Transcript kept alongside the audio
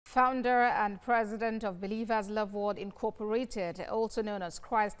Founder and president of Believers LoveWorld Incorporated, also known as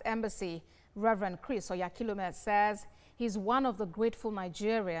Christ Embassy, Reverend Chris Oyakhilome says he's one of the grateful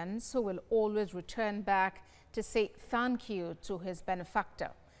Nigerians who will always return back to say thank you to his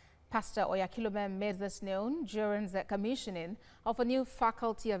benefactor. Pastor Oyakhilome made this known during the commissioning of a new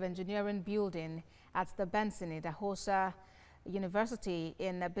Faculty of Engineering building at the Benson Idahosa University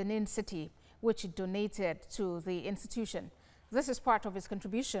in Benin City, which he donated to the institution. This is part of his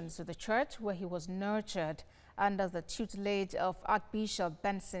contributions to the church, where he was nurtured under the tutelage of Archbishop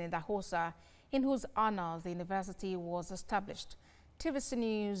Benson Idahosa, in whose honor the university was established. TVC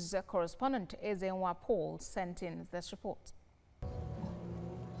News correspondent Ezenwa Paul sent in this report.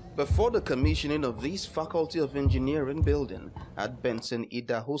 Before the commissioning of this Faculty of Engineering building at Benson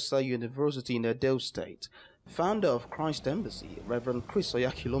Idahosa University in Edo State, founder of Christ Embassy, Reverend Chris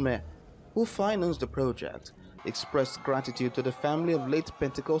Oyakhilome, who financed the project, expressed gratitude to the family of late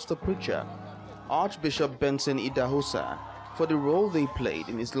Pentecostal preacher Archbishop Benson Idahosa for the role they played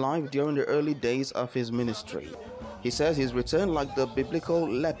in his life during the early days of his ministry. He says he's returned like the biblical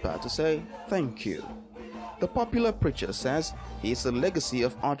leper to say thank you. The popular preacher says he is the legacy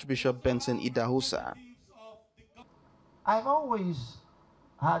of Archbishop Benson Idahosa. I've always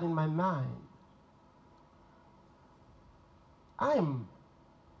had in my mind, I am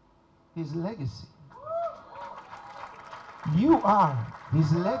his legacy. You are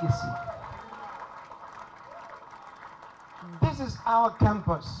his legacy. This is our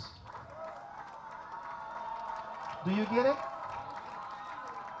campus. Do you get it?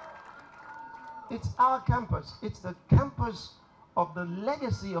 It's our campus. It's the campus of the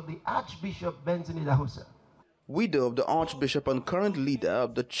legacy of the Archbishop Benson Idahosa. Widow of the Archbishop and current leader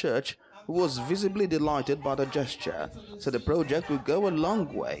of the church, who was visibly delighted by the gesture, said the project will go a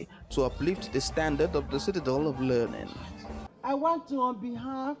long way to uplift the standard of the Citadel of Learning. I want to, on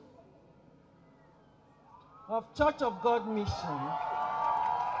behalf of Church of God Mission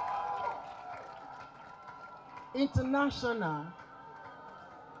International,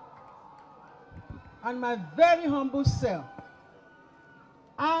 and my very humble self,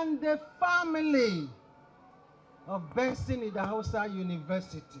 and the family of Benson Idahosa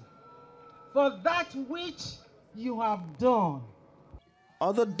University, for that which you have done.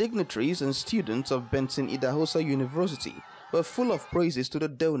 Other dignitaries and students of Benson Idahosa University were full of praises to the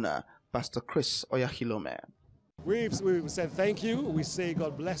donor, Pastor Chris Oyakhilome. We've said thank you. We say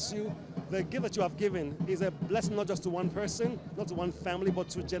God bless you. The gift that you have given is a blessing not just to one person, not to one family, but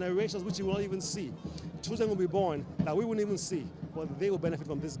to generations which you will not even see. Children will be born that we won't even see, but they will benefit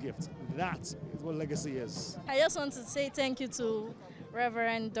from this gift. That is what legacy is. I just want to say thank you to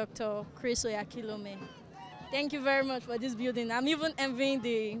Reverend Dr. Chris Oyakhilome. Thank you very much for this building. I'm even envying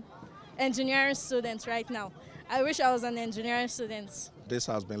the engineering students right now. I wish I was an engineering student. This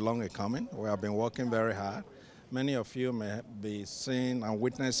has been long coming. We have been working very hard. Many of you may be seeing and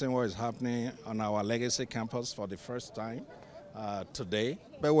witnessing what is happening on our legacy campus for the first time today.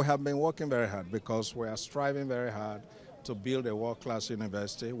 But we have been working very hard because we are striving very hard to build a world-class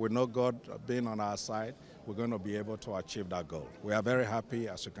university. We know God being on our side, we're going to be able to achieve that goal. We are very happy,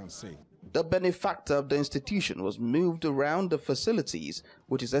 as you can see. The benefactor of the institution was moved around the facilities,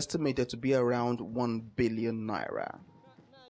 which is estimated to be around 1 billion naira.